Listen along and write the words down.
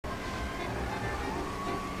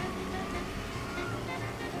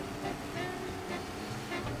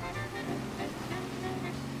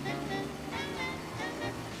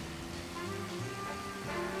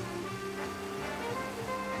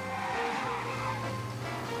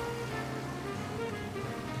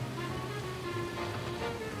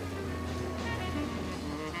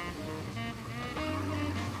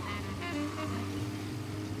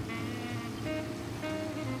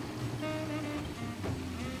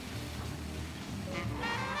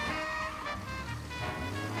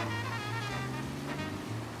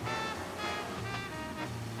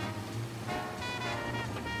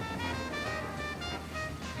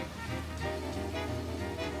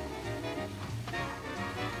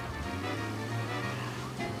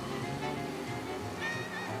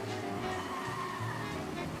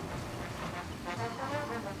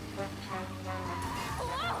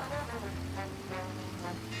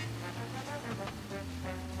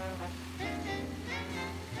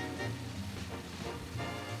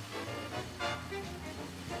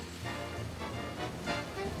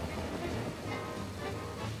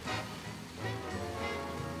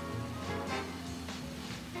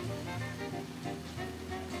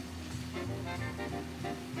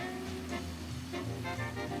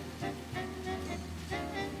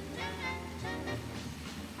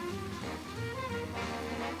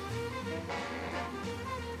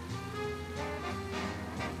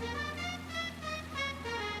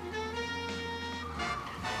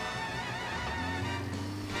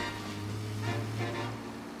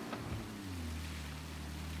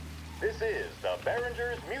This is the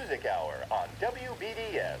Behringer's Music Hour on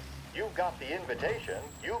WBDS. You've got the invitation,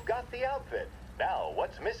 you've got the outfit. Now,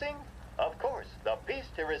 what's missing? Of course, the piece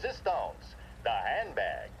de resistance, the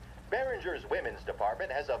handbag. Behringer's women's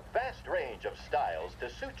department has a vast range of styles to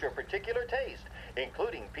suit your particular taste,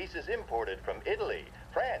 including pieces imported from Italy,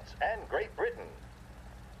 France, and Great Britain.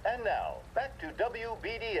 And now, back to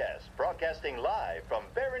WBDS, broadcasting live from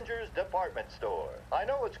Behringer's department store. I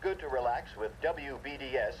know it's good to relax with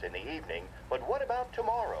WBDS in the evening, but what about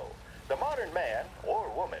tomorrow? The modern man or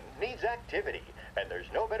woman needs activity, and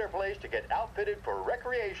there's no better place to get outfitted for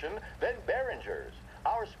recreation than Behringer's.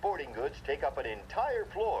 Our sporting goods take up an entire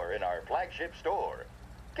floor in our flagship store.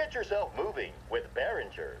 Get yourself moving with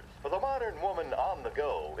Behringer's. For the modern woman on the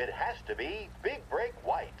go, it has to be Big Break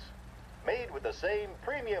Whites. Made with the same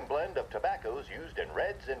premium blend of tobaccos used in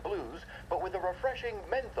reds and blues, but with a refreshing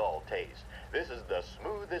menthol taste. This is the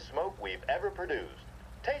smoothest smoke we've ever produced.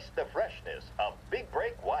 Taste the freshness of Big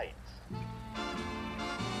Break Whites.